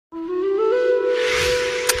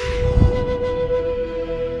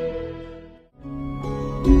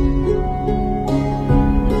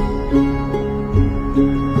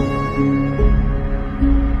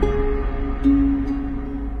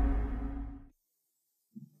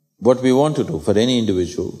What we want to do for any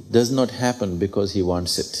individual does not happen because he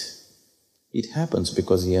wants it. It happens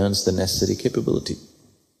because he earns the necessary capability.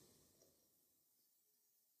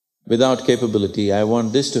 Without capability, I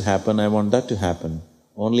want this to happen, I want that to happen,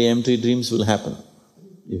 only empty dreams will happen.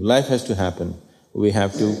 If life has to happen, we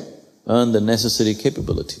have to earn the necessary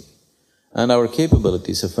capability. And our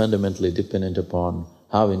capabilities are fundamentally dependent upon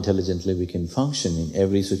how intelligently we can function in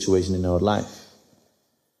every situation in our life.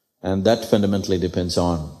 And that fundamentally depends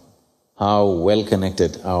on how well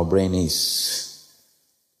connected our brain is.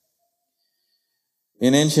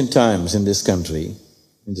 In ancient times in this country,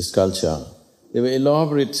 in this culture, there were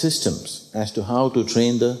elaborate systems as to how to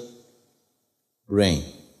train the brain,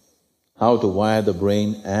 how to wire the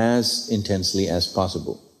brain as intensely as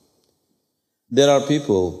possible. There are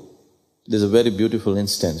people… There's a very beautiful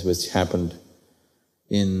instance which happened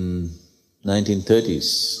in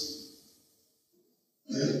 1930s.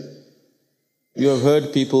 You have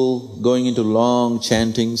heard people going into long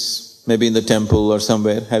chantings, maybe in the temple or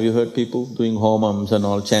somewhere. Have you heard people doing homams and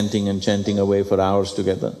all, chanting and chanting away for hours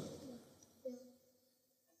together?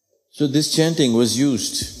 So this chanting was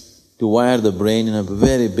used to wire the brain in a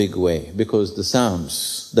very big way because the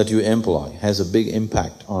sounds that you employ has a big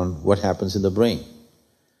impact on what happens in the brain.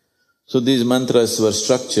 So these mantras were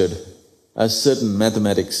structured, a certain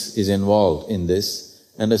mathematics is involved in this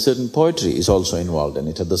and a certain poetry is also involved in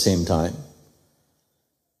it at the same time.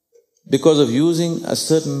 Because of using a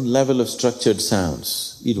certain level of structured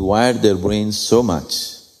sounds, it wired their brains so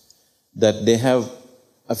much that they have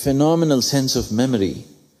a phenomenal sense of memory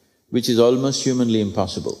which is almost humanly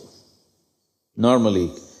impossible.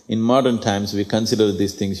 Normally, in modern times we consider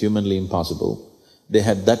these things humanly impossible. They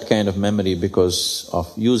had that kind of memory because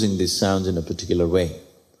of using these sounds in a particular way.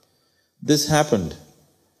 This happened.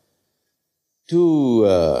 Two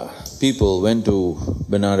people went to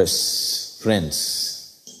Benares, friends.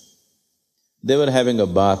 They were having a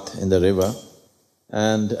bath in the river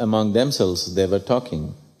and among themselves they were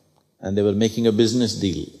talking and they were making a business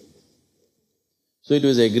deal. So it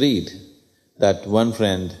was agreed that one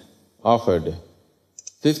friend offered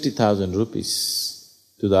 50,000 rupees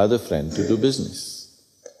to the other friend to do business.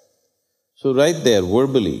 So right there,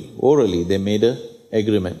 verbally, orally, they made an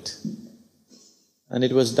agreement and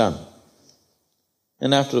it was done.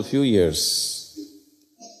 And after a few years,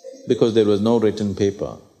 because there was no written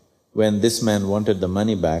paper, when this man wanted the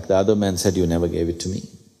money back, the other man said, "You never gave it to me."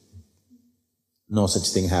 No such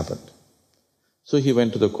thing happened. So he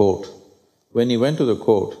went to the court. When he went to the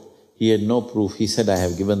court, he had no proof. He said, "I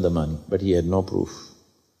have given the money," but he had no proof.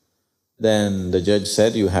 Then the judge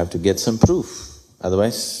said, "You have to get some proof,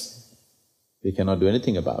 otherwise we cannot do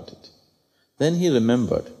anything about it." Then he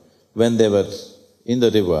remembered, when they were in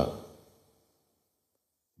the river,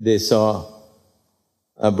 they saw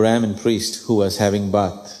a Brahmin priest who was having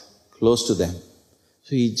bath close to them.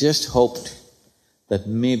 So he just hoped that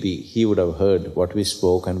maybe he would have heard what we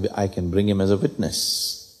spoke and I can bring him as a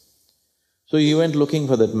witness. So he went looking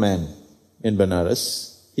for that man in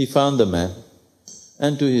Benares. He found the man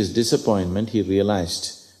and to his disappointment he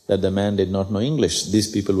realized that the man did not know English. These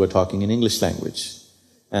people were talking in English language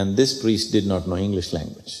and this priest did not know English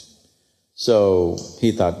language. So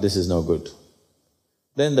he thought, this is no good.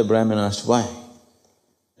 Then the Brahmin asked, why?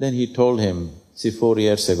 Then he told him, see, 4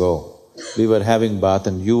 years ago, we were having bath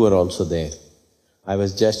and you were also there. I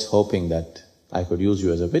was just hoping that I could use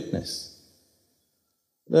you as a witness.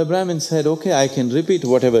 The Brahmin said, okay, I can repeat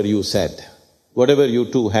whatever you said. Whatever you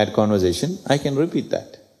two had conversation, I can repeat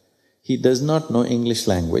that. He does not know English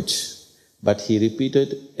language, but he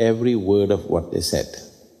repeated every word of what they said.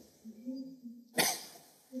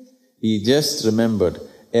 He just remembered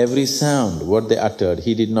every sound, what they uttered.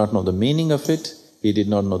 He did not know the meaning of it, he did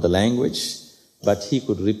not know the language, but he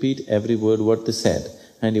could repeat every word what they said.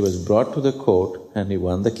 And he was brought to the court and he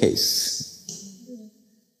won the case.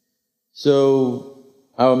 So,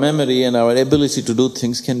 our memory and our ability to do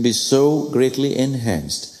things can be so greatly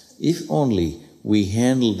enhanced if only we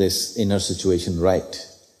handle this inner situation right.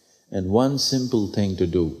 And one simple thing to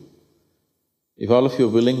do. If all of you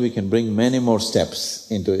are willing, we can bring many more steps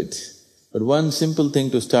into it. But one simple thing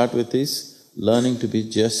to start with is learning to be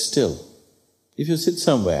just still. If you sit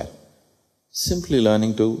somewhere, simply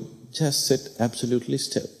learning to just sit absolutely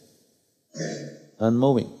still,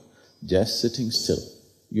 unmoving, just sitting still.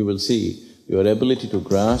 You will see your ability to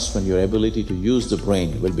grasp and your ability to use the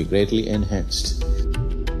brain will be greatly enhanced.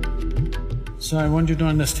 So I want you to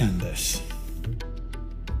understand this.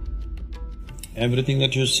 Everything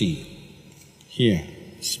that you see, hear,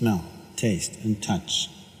 smell, taste and touch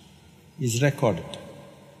is recorded.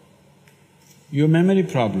 Your memory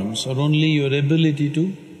problems are only your ability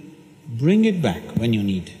to bring it back when you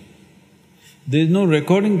need. There is no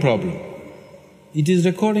recording problem. It is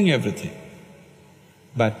recording everything.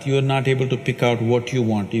 But you are not able to pick out what you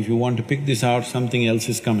want. If you want to pick this out, something else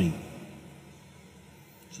is coming.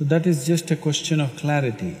 So that is just a question of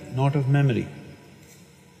clarity, not of memory.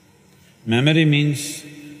 Memory means,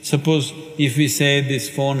 suppose if we say this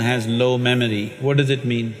phone has low memory, what does it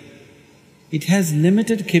mean? It has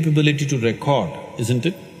limited capability to record, isn't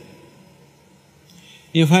it?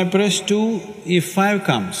 If I press 2, if 5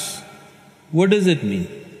 comes, what does it mean?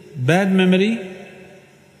 Bad memory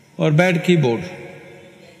or bad keyboard?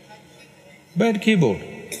 Bad keyboard.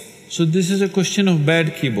 So this is a question of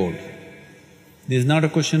bad keyboard. This is not a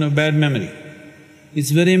question of bad memory.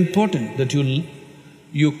 It's very important that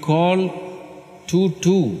you call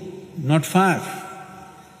 2, not 5.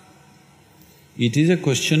 It is a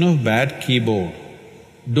question of bad keyboard.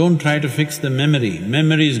 Don't try to fix the memory.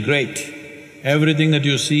 Memory is great. Everything that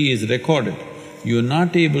you see is recorded. You're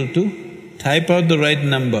not able to type out the right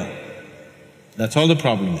number. That's all the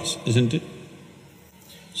problem is, isn't it?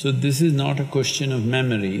 So this is not a question of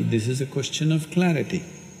memory, this is a question of clarity.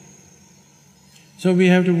 So we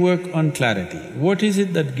have to work on clarity. What is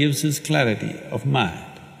it that gives us clarity of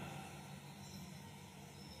mind?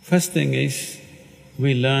 First thing is,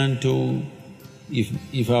 we learn to…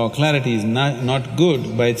 if our clarity is not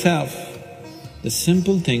good by itself, the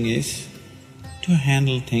simple thing is to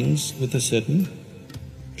handle things with a certain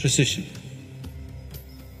precision.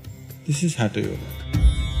 This is Hatha Yoga.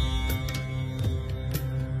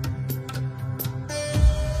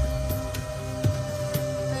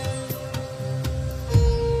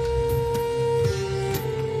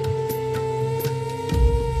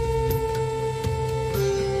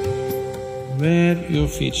 Where your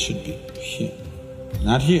feet should be, here,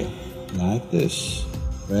 not here, like this.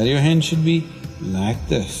 Where your hand should be, like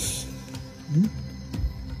this.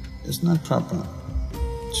 It's not proper,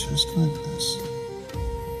 just like this.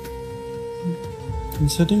 In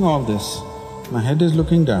setting all this, my head is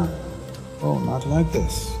looking down. Oh, not like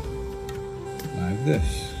this, like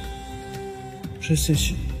this.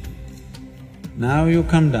 Precision. Now you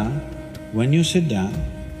come down, when you sit down,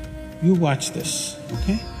 you watch this,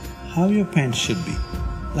 okay? How your pants should be,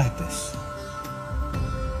 like this.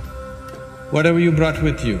 Whatever you brought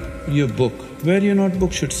with you, your book, where your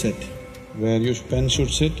notebook should sit, where your pen should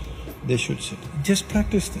sit, they should sit. Just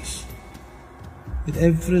practice this. With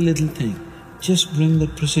every little thing, just bring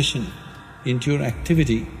that precision into your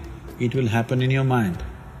activity, it will happen in your mind.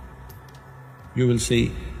 You will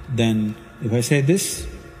see, then if I say this,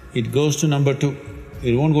 it goes to number 2,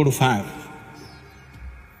 it won't go to 5.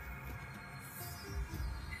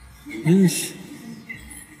 Means,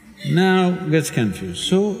 now gets confused,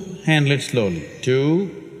 so handle it slowly. 2,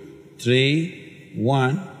 3,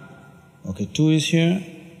 1, okay, 2 is here,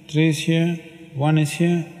 3 is here, 1 is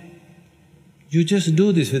here. You just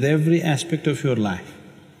do this with every aspect of your life.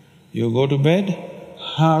 You go to bed,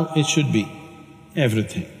 how it should be,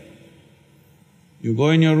 everything. You go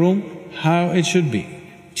in your room, how it should be.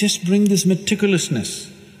 Just bring this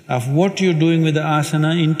meticulousness of what you're doing with the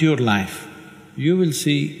asana into your life. You will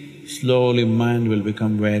see slowly mind will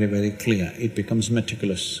become very, very clear, it becomes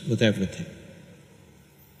meticulous with everything.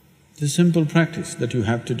 It's a simple practice that you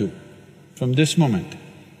have to do from this moment.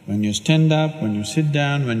 When you stand up, when you sit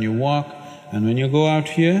down, when you walk, and when you go out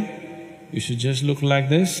here, you should just look like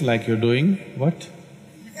this, like you're doing what?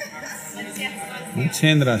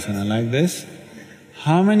 Matsyendrasana, like this.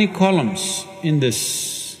 How many columns in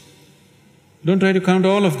this? Don't try to count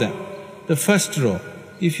all of them. The first row,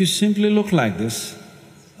 if you simply look like this,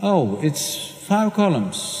 oh, it's 5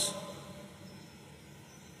 columns.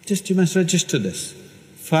 Just you must register this.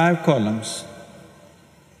 5 columns,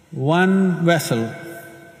 1 vessel,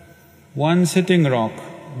 1 sitting rock,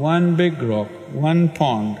 1 big rock, 1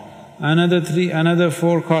 pond, another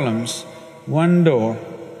 4 columns, 1 door.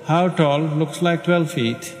 How tall? Looks like 12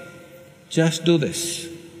 feet. Just do this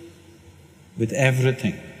with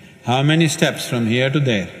everything. How many steps from here to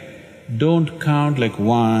there? Don't count like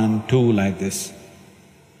 1, 2 like this.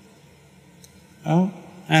 Oh,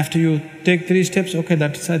 after you take 3 steps, okay,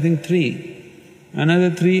 that's I think 3. Another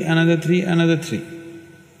 3, another 3, another 3.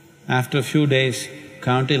 After a few days,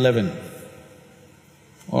 count 11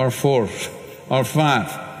 or 4 or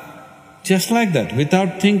 5. Just like that,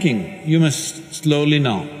 without thinking, you must slowly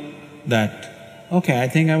know that, okay, I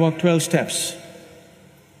think I walked 12 steps.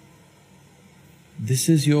 This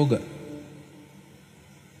is yoga.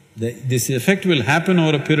 This effect will happen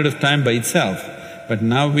over a period of time by itself, but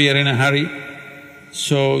now we are in a hurry.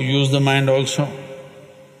 So use the mind also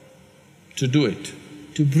to do it,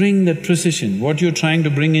 to bring that precision. What you're trying to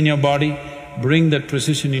bring in your body, bring that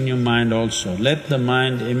precision in your mind also. Let the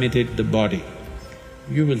mind imitate the body.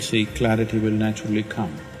 You will see clarity will naturally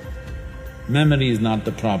come. Memory is not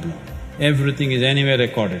the problem. Everything is anyway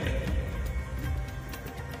recorded.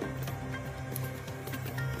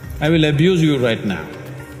 I will abuse you right now.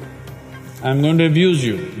 I'm going to abuse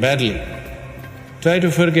you badly. Try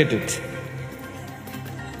to forget it.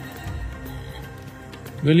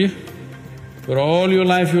 Will you? For all your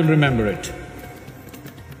life you'll remember it.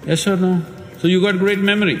 Yes or no? So you got great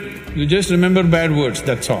memory. You just remember bad words,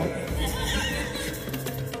 that's all.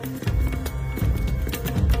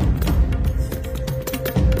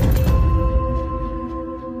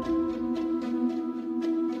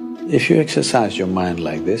 If you exercise your mind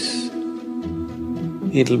like this,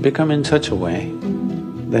 it'll become in such a way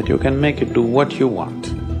that you can make it do what you want.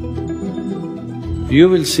 You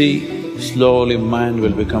will see, slowly mind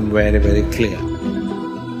will become very, very clear.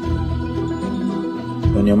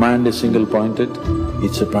 When your mind is single-pointed,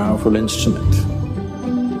 it's a powerful instrument.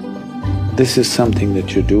 This is something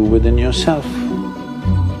that you do within yourself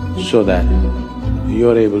so that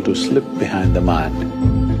you're able to slip behind the mind.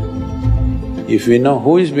 If we know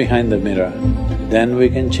who is behind the mirror, then we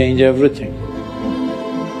can change everything.